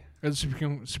be, or the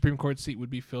Supreme Court seat would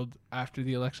be filled after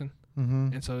the election,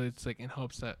 and so it's like in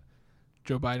hopes that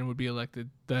Joe Biden would be elected,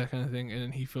 that kind of thing, and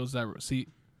then he fills that seat.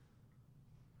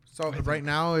 So right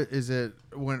now, is it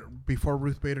before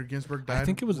Ruth Bader Ginsburg died? I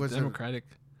think it was a Democratic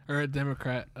or a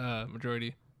Democrat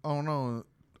majority. Oh no,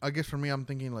 I guess for me, I'm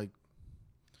thinking like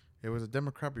it was a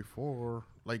Democrat before.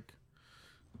 Like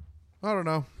I don't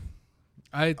know.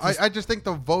 I just think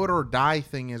the vote or die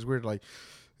thing is weird. Like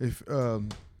if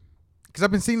because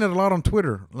I've been seeing it a lot on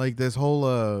Twitter. Like this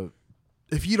whole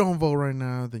if you don't vote right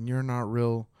now, then you're not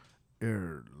real.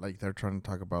 Or like they're trying to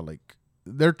talk about like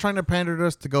they're trying to pander to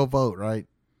us to go vote, right?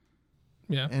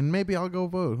 Yeah. And maybe I'll go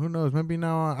vote. Who knows? Maybe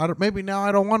now I don't. Maybe now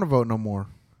I don't want to vote no more.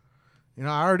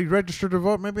 I already registered to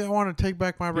vote. Maybe I want to take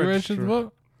back my You register. registered to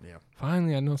vote? Yeah.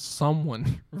 Finally, I know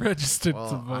someone registered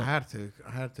to vote. I had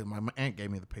to. My aunt gave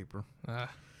me the paper.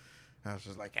 Ah. I was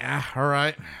just like, all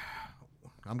right.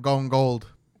 I'm going gold.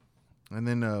 And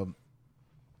then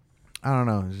I don't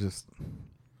know. It's just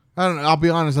I don't know. I'll be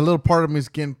honest. A little part of me is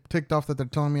getting ticked off that they're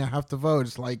telling me I have to vote.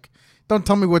 It's like, don't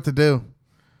tell me what to do.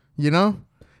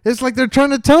 It's like they're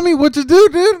trying to tell me what to do,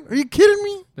 dude. Are you kidding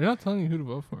me? They're not telling you who to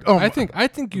vote for. Oh, I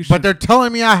think you should. But they're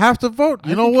telling me I have to vote.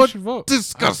 You know what? You should vote.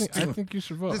 Disgusting. I think you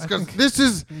should vote. Disgusting.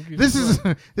 You This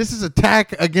should is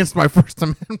attack against my First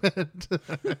Amendment.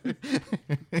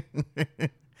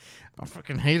 I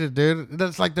fucking hate it, dude.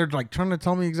 That's like they're like trying to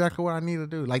tell me exactly what I need to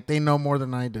do. Like they know more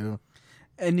than I do.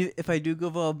 And if I do go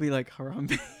vote, I'll be like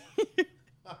Harambe.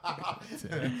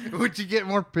 Would you get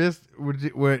more pissed?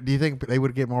 Do you think they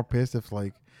would get more pissed if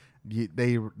like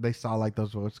they saw like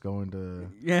those votes going to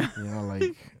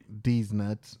like D's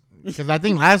nuts? Because I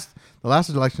think the last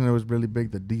election it was really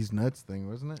big, the D's nuts thing,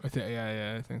 wasn't it?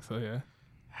 I think so. Yeah.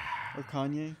 Or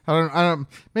Kanye. I don't.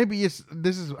 Maybe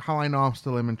this is how I know I'm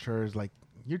still immature. Is like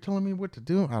you're telling me what to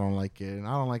do. I don't like it.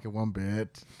 I don't like it one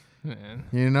bit. Man.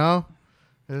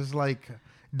 It's like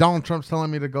Donald Trump's telling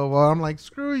me to go vote. I'm like,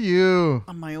 screw you.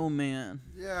 I'm my own man.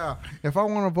 Yeah. If I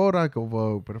want to vote, I go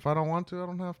vote. But if I don't want to, I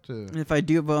don't have to. And if I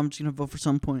do vote, I'm just gonna vote for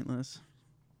something pointless.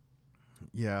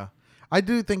 Yeah, I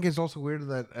do think it's also weird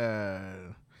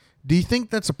that. Do you think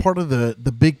that's a part of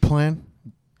the big plan,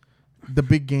 the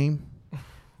big game?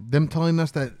 Them telling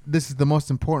us that this is the most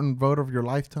important vote of your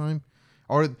lifetime,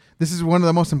 or this is one of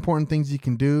the most important things you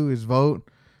can do is vote.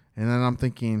 And then I'm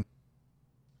thinking,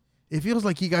 it feels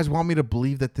like you guys want me to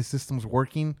believe that the system's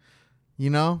working.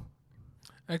 You know,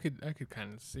 I could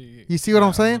kind of see. You see what I'm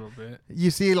that a saying? little bit.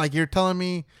 You see, like you're telling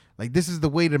me, like this is the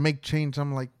way to make change.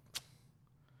 I'm like,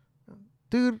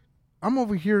 dude, I'm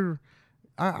over here.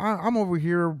 I'm over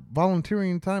here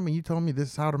volunteering time, and you telling me this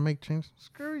is how to make change.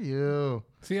 Screw you.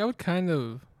 See, I would kind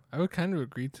of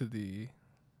agree to the,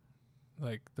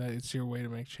 like, that it's your way to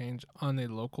make change on a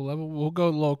local level. We'll go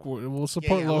local. We'll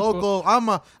support local. I'm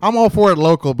all for it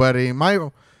local, buddy.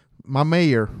 My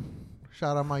mayor.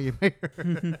 Shout out my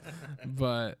mayor.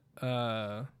 But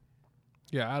yeah,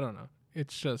 I don't know.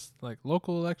 It's just like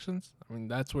local elections. I mean,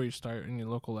 that's where you start, and your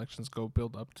local elections go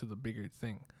build up to the bigger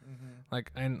thing.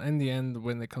 Like, and in the end,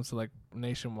 when it comes to like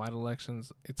nationwide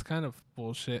elections, it's kind of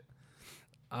bullshit.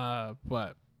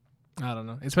 But I don't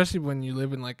know. Especially when you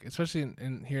live in like, especially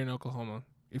in here in Oklahoma,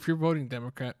 if you're voting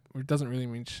Democrat, it doesn't really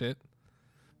mean shit,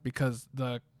 because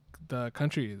the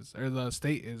country is, or the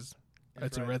state is,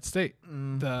 it's a red state.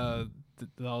 The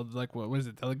like what is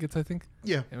it? Delegates, I think.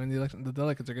 Yeah. And when the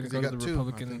delegates are going to 'Cause go you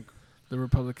to got the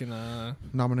Republican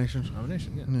nominations.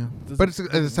 nomination. Yeah. Yeah. But it's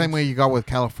the same way you got with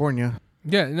California.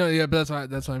 Yeah. No. Yeah. But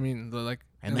that's what I mean.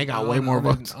 And they got way more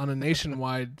votes. On a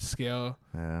nationwide scale.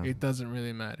 Yeah. It doesn't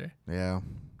really matter. Yeah.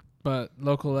 But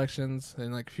local elections,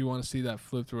 and like if you want to see that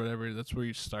flipped or whatever, that's where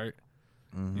you start.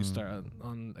 Mm-hmm. You start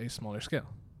on a smaller scale,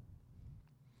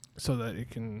 so that it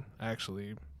can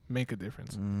actually make a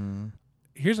difference.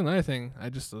 Here's another thing. I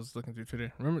was looking through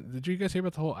Twitter. Remember, did you guys hear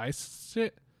about the whole ICE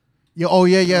shit? Yeah. Oh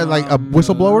yeah. Like a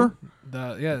whistleblower. And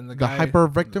the The guy,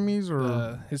 hypervectomies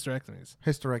or hysterectomies.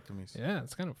 hysterectomies. Yeah,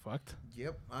 it's kind of fucked.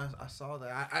 Yep, I saw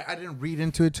that. I didn't read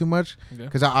into it too much Yeah.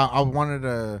 because I wanted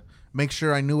to make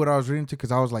sure I knew what I was reading to,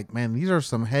 because I was like, man, these are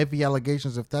some heavy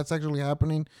allegations. If that's actually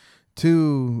happening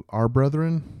to our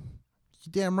brethren,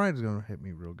 you damn right it's gonna hit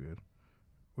me real good.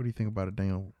 What do you think about it,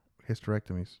 Daniel?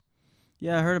 Hysterectomies.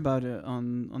 Yeah, I heard about it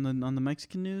on the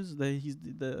Mexican news. They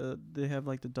have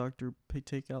like the doctor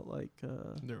take out like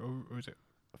Or is it?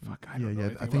 Fuck, I Yeah, don't know yeah,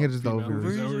 anything I think about it is the female ovaries.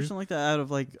 ovaries or ovaries. something like that out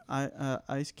of like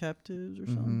ice captives or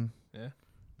something. Yeah.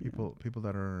 People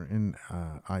that are in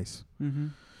ICE. Mm-hmm.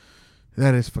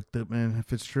 That is fucked up, man.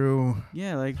 If it's true,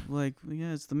 Yeah, like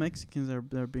yeah, it's the Mexicans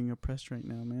that are being oppressed right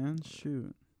now, man.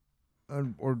 Shoot.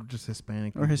 or just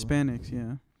Hispanic Or Hispanics,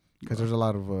 yeah. because there's a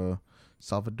lot of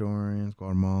Salvadorians, A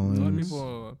lot of Guatemalans.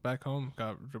 people back home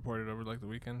got deported over like the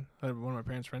weekend. One of my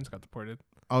parents' friends got deported.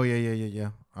 Oh yeah.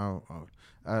 Oh.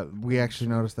 We actually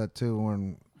noticed that too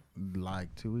when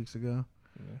like 2 weeks ago.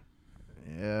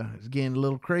 Yeah, it's getting a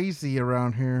little crazy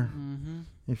around here. Mm-hmm.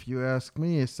 If you ask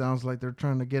me, it sounds like they're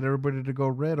trying to get everybody to go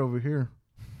red over here.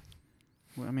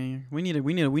 Well, I mean, we need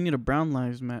a Brown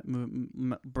Lives Matter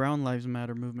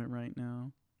movement right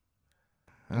now.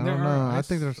 I don't know.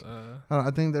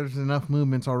 I think there's enough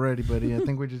movements already, buddy. I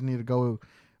think we just need to go.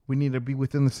 We need to be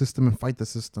within the system and fight the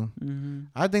system. Mm-hmm.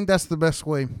 I think that's the best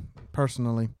way,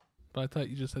 personally. But I thought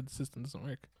you just said the system doesn't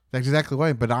work. That's exactly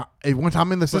right. But once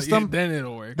I'm in the system, then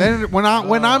it'll work. then when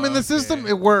I'm in the system,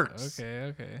 it works.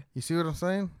 Okay. You see what I'm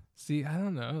saying? See, I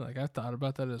don't know. Like, I've thought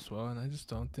about that as well, and I just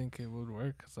don't think it would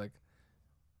work. It's like,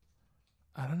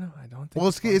 I don't know. I don't think. Well,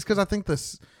 it's because I think the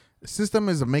system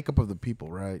is a makeup of the people,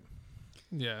 right?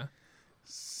 Yeah.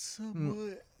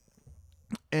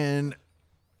 And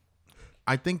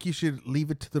I think you should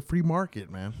leave it to the free market,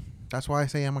 man. That's why I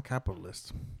say I'm a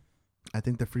capitalist. I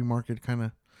think the free market kind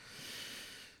of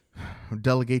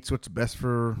delegates what's best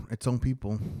for its own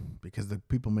people, because the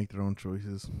people make their own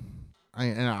choices.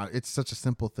 It's such a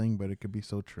simple thing, but it could be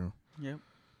so true. Yep.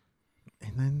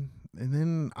 And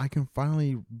then I can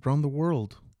finally run the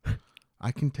world.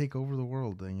 I can take over the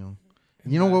world, Daniel.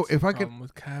 And You know what, that's if the I could- problem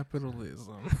with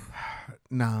capitalism.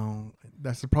 No,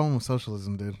 that's the problem with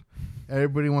socialism, dude.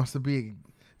 Everybody wants to be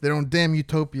their own damn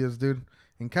utopias, dude.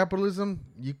 In capitalism,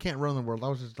 you can't run the world. I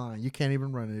was just lying. You can't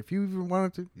even run it. If you even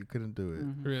wanted to, you couldn't do it.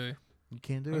 Mhm. Really? You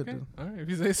can't do it, Okay. dude. All right. If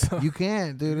you say so. You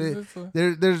can't, dude. If you say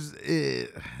so. There's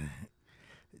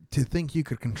to think you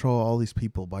could control all these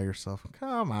people by yourself.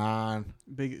 Come on,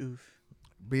 Big oof.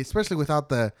 especially without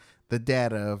the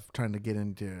data of trying to get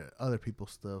into other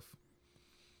people's stuff.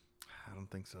 I don't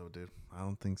think so, dude. I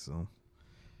don't think so.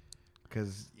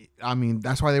 Because, I mean,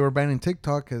 that's why they were banning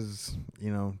TikTok, because,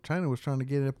 China was trying to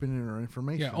get up in our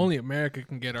information. Yeah, only America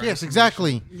can get our Yes, information.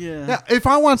 exactly. Yeah. Yeah, if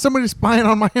I want somebody spying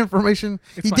on my information,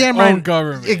 It's he my damn own right.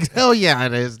 government. Hell yeah,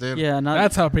 it is, dude. Yeah, not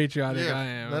That's how patriotic Yeah, I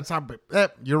am. That's how.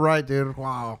 You're right, dude.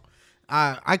 Wow.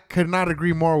 I could not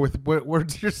agree more with what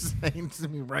words you're saying to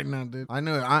me right now, dude. I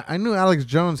knew Alex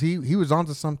Jones. He was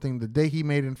onto something the day he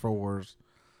made InfoWars.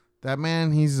 That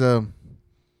man, he's a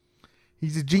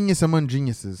genius among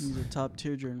geniuses. he's a top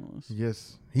tier journalist.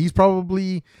 Yes, he's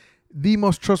probably the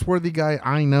most trustworthy guy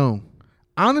I know.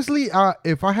 Honestly,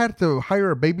 if I had to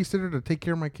hire a babysitter to take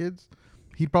care of my kids,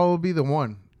 he'd probably be the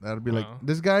one. That'd be like, Wow.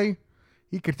 this guy,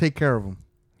 he could take care of them.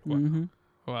 Wow. Mm-hmm.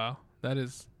 Wow, that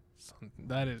is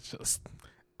just.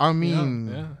 I mean,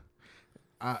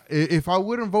 yeah. If I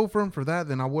wouldn't vote for him for that,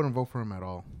 then I wouldn't vote for him at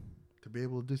all. To be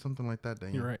able to do something like that,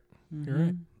 Daniel. You're right. Mm-hmm. You're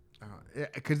right.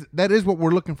 Because that is what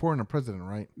we're looking for in a president,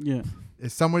 right? Yeah.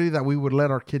 It's somebody that we would let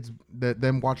our kids,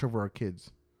 them watch over our kids.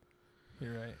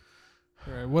 You're right.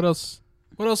 You're right. What else?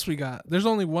 What else we got? There's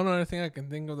only one other thing I can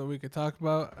think of that we could talk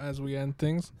about as we end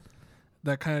things.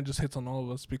 That kind of just hits on all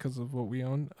of us because of what we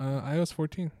own. iOS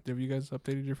 14. Have you guys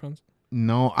updated your phones?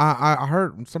 No, I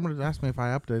heard somebody asked me if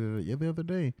I updated it the other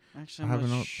day. Actually, I I'm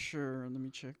haven't not up- sure. Let me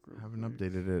check. I haven't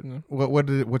updated it. No.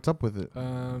 What's up with it?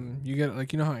 You get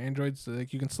like how Android's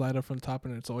like you can slide up from the top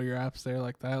and it's all your apps there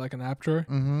like that, like an app drawer.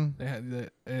 Mm-hmm.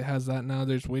 It has that now.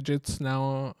 There's widgets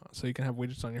now, so you can have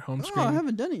widgets on your home Oh, screen. I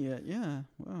haven't done it yet. Yeah.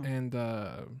 Wow.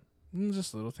 And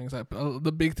just little things.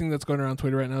 The big thing that's going around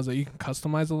Twitter right now is that you can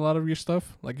customize a lot of your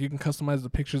stuff. Like you can customize the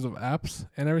pictures of apps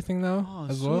and everything now Oh,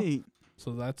 as well. sweet.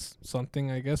 So that's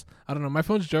something, I guess. I don't know. My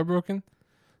phone's jailbroken,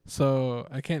 so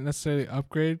I can't necessarily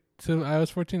upgrade to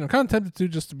iOS 14. I'm kind of tempted to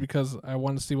just because I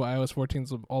want to see what iOS 14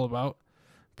 is all about.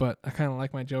 But I kind of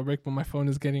like my jailbreak, but my phone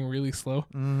is getting really slow.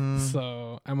 Mm-hmm.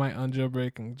 So I might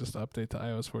unjailbreak and just update to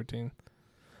iOS 14.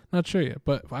 Not sure yet,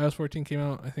 but iOS 14 came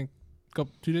out, I think,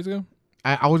 2 days ago.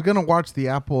 I was gonna watch the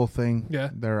Apple thing. Yeah.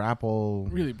 Their Apple.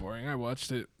 Really boring. I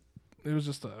watched it. It was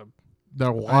just a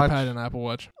Their watch. iPad and Apple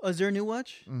Watch. Oh, is there a new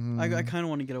watch? Mhm. I kind of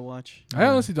want to get a watch. I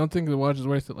honestly don't think the watch is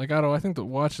worth it. Like, I think the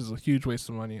watch is a huge waste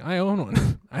of money. I own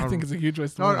one. I think it's a huge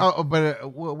waste of No, money.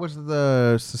 but what's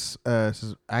the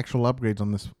actual upgrades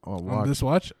on this watch? On this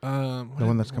watch, The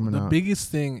one that's coming the out. biggest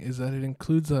thing is that it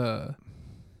includes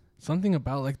something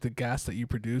about like the gas that you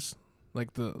produce, like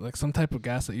some type of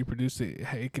gas that you produce.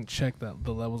 It can check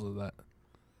the levels of that.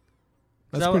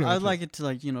 That's So pretty I'd much like it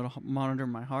to monitor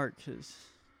my heart because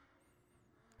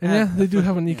And I yeah, they do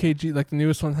have an yeah. EKG. Like the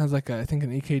newest one has I think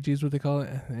an EKG is what they call it,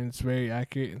 and it's very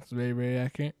accurate. It's very, very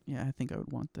accurate. yeah, I think I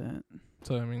would want that.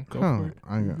 So I mean, go Huh, for it.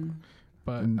 Mhm.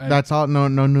 But that's all. No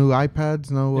new iPads.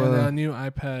 No. yeah, the new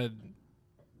iPad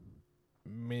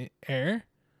Air,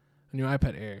 a new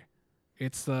iPad Air.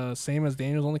 It's the same as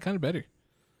Daniel's, only kind of better.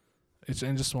 It's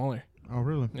and just smaller. Oh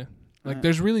really? Like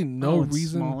there's really no it's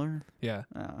reason. Smaller. Yeah,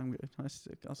 I'm good.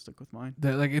 I'll stick with mine.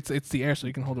 it's the Air, so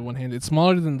you can hold it one hand. It's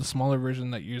smaller than the smaller version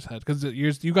that yours had, because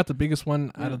yours you got the biggest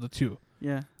one out Yeah. of the two.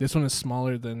 Yeah, This one is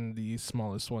smaller than the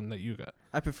smallest one that you got.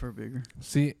 I prefer bigger.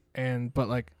 See, but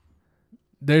like,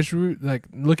 there's like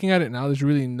looking at it now, there's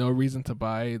really no reason to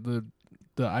buy the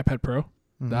iPad Pro.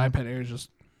 Mm-hmm. The iPad Air is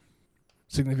just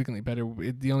significantly better.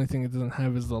 The only thing it doesn't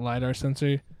have is the LiDAR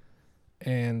sensor,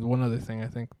 and one other thing I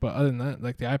think. But other than that,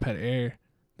 like the iPad Air,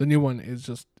 the new one is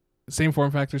just same form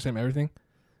factor, same everything,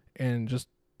 and just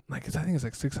like I think it's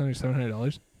like $600,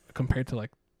 $700 compared to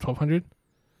like $1,200.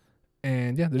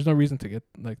 And yeah, there's no reason to get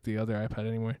like the other iPad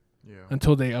anymore Yeah.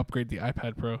 until they upgrade the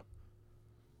iPad Pro.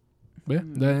 But yeah,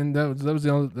 that was the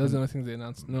only thing they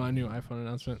announced. No, new iPhone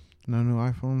announcement. No new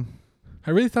iPhone. I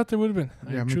really thought there would have been.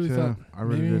 Yeah, I me truly too. thought. I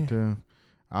really maybe. did too.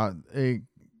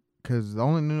 Because the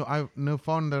only new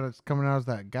phone that is coming out is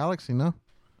that Galaxy. No.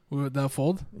 Would that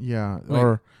fold? Yeah. Wait,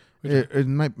 or which it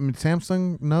might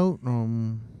Samsung Note.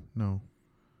 No.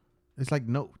 It's like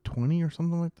Note 20 or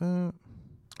something like that.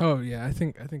 Oh yeah, I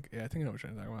think I know what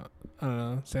you're talking about. I don't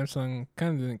know. Samsung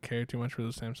kind of didn't care too much for the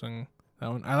Samsung that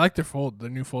one. I like their fold, the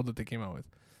new fold that they came out with.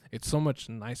 It's so much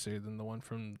nicer than the one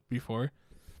from before,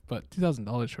 but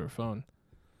 $2,000 for a phone.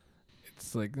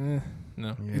 It's like no.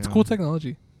 It's Yeah. cool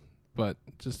technology, but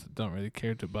just don't really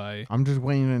care to buy. I'm just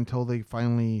waiting until they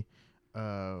finally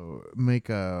make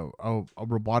a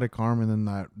robotic arm, and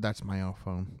then that's my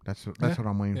iPhone. That's Yeah, what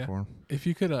I'm waiting yeah. for. If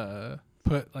you could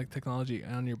put like technology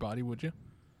on your body, would you?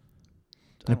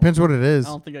 Depends what it I is.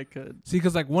 don't think I could. See,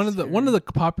 because like one of the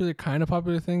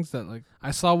popular things that like I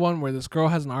saw one where this girl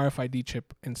has an RFID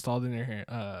chip installed in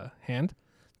her hand,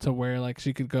 to where like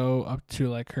she could go up to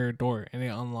like her door and it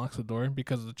unlocks the door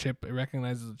because the chip, it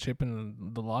recognizes the chip in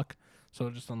the lock, so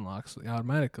it just unlocks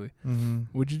automatically.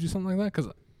 Mm-hmm. Would you do something like that?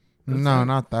 Because No,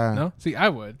 not that. no. See, I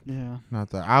would. Yeah. Not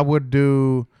that. I would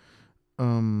do,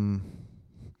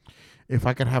 if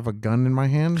I could have a gun in my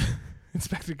hand.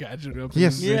 Inspector Gadget.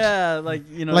 Yes. Yeah, like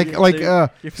you know, like your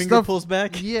finger stuff- pulls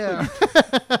back. Yeah.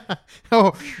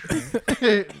 Oh,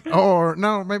 or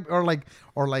no, maybe or like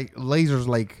lasers,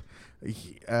 like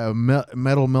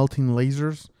metal melting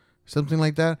lasers, something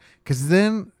like that. Because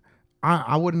then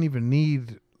I wouldn't even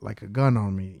need like a gun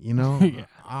on me, you know.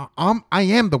 Yeah. I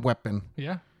am the weapon.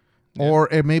 Yeah. Or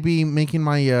it may be making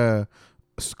my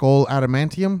skull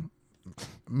adamantium,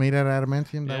 made out of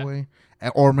adamantium that Yeah. way.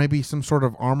 Or maybe some sort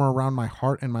of armor around my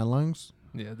heart and my lungs.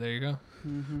 Yeah. There you go.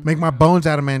 Mm-hmm. Make my bones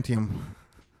adamantium.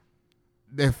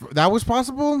 If that was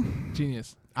possible,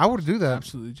 Genius. I would do that.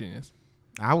 Absolutely genius.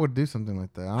 I would do something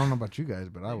like that. I don't know about you guys,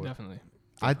 but I would. Definitely.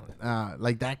 I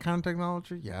like that kind of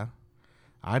technology. Yeah,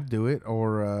 I'd do it.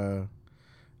 Or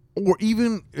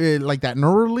even like that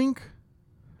Neuralink.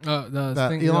 The That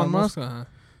thing Elon Musk? Uh-huh.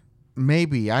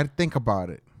 Maybe I'd think about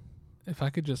it. If I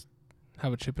could just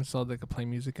have a chip installed that could play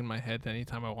music in my head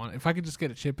anytime I want. If I could just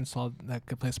get a chip installed that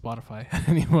could play Spotify at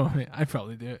any moment, I'd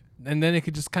probably do it. And then it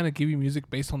could just kind of give you music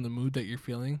based on the mood that you're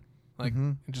feeling. Like,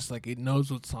 Mhm. just like it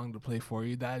knows what song to play for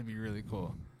you. That'd be really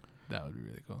cool. That would be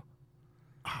really cool.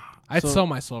 I'd So- sell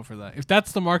my soul for that. If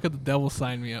that's the mark of the devil,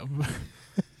 sign me up.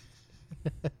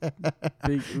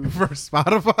 Big oof. for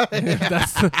Spotify.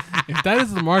 if that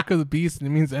is the mark of the beast and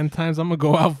it means end times, I'm gonna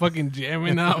go out fucking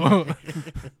jamming out.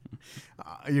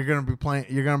 You're gonna be playing.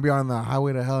 You're gonna be on the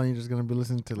highway to hell, and you're just gonna be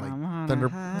listening to like I'm on a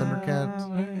Thundercats.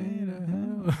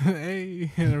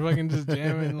 Hey, and they're fucking just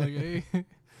jamming like, hey,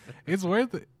 it's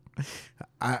worth it.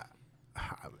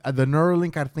 The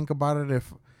Neuralink. I'd think about it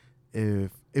if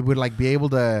it would like be able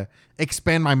to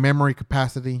expand my memory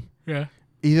capacity. Yeah.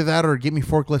 Either that or get me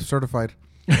forklift certified.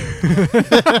 Yeah,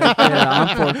 I'm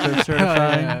forklift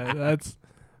certified. Yeah, that's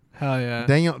hell yeah.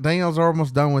 Daniel's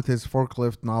almost done with his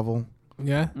forklift novel.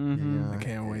 Yeah. Mm-hmm. Yeah. I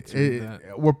can't wait to read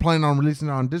that. We're planning on releasing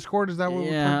it on Discord. Is that what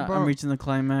we're Yeah, talking about? I'm reaching the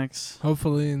climax.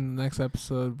 Hopefully, in the next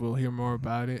episode, we'll hear more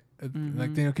about it. Like,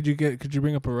 Mhm. Daniel, could you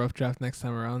bring up a rough draft next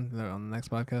time around on the next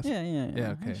podcast? Yeah. Yeah,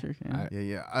 I okay. sure can. Alright.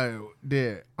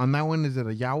 Yeah. On that one, is it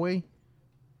a Yahweh?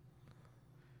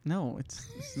 No, it's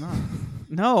not.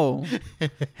 No.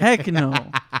 Heck no.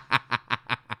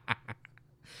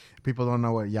 People don't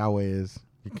know what Yahweh is.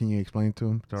 Can you explain to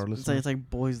them, to our It's listeners? like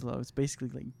boys love. It's basically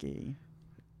like gay.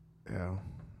 Yeah.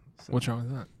 So What's wrong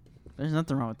with that? There's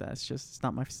nothing wrong with that. It's just it's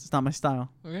not my style.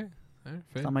 Okay. All right,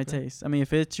 It's not my taste. I mean,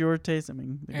 if it's your taste, I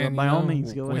mean, And by you all know,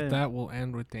 means, go with ahead. that, we'll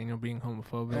end with Daniel being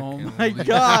homophobic. Oh and my we'll leave it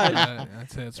God. at that. I'd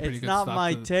say it's a pretty It's good not stop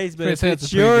my to the- taste, but I'd if say it's a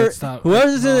pretty your good stop.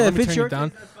 whoever's No, it, let if me it's turn your you down.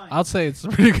 taste, that's fine. I'll say it's a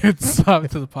pretty good stop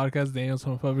to the podcast. Daniel's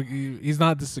homophobic. He's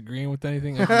not disagreeing with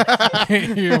anything. I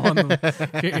can't hear him on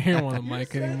the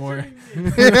mic anymore.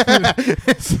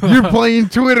 You're playing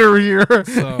Twitter here.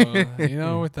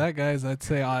 So with that, guys, I'd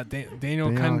say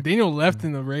Daniel left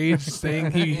in the rage,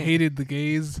 saying he hated the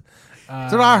gays.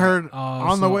 That's what I heard Oh,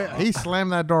 on the way. He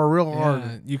slammed that door real hard.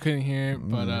 Yeah, you couldn't hear it,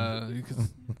 but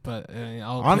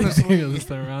I'll Honestly- Daniel this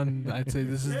time around. I'd say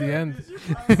this is the end.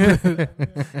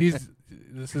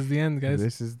 This is the end, guys.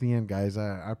 This is the end, guys.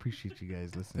 I appreciate you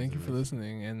guys listening. Thank to you for this.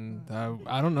 listening, and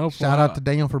I don't know. If Shout we'll out to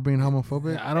Daniel for being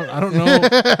homophobic. I don't know.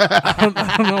 I don't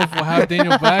know if we'll have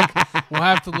Daniel back. We'll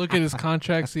have to look at his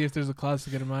contract, see if there's a clause to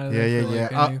get him out of there.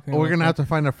 Yeah. We're gonna have to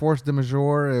find a force de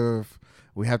majeure if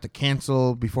we have to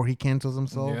cancel before he cancels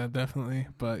himself. Yeah, definitely.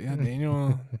 But yeah,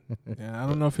 Daniel. I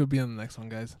don't know if he'll be on the next one,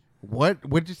 guys.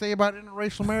 What'd you say about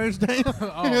interracial marriage, Daniel?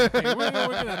 Oh, okay. We're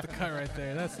gonna have to cut right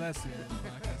there. That's the end of the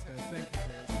podcast, guys. Thank you.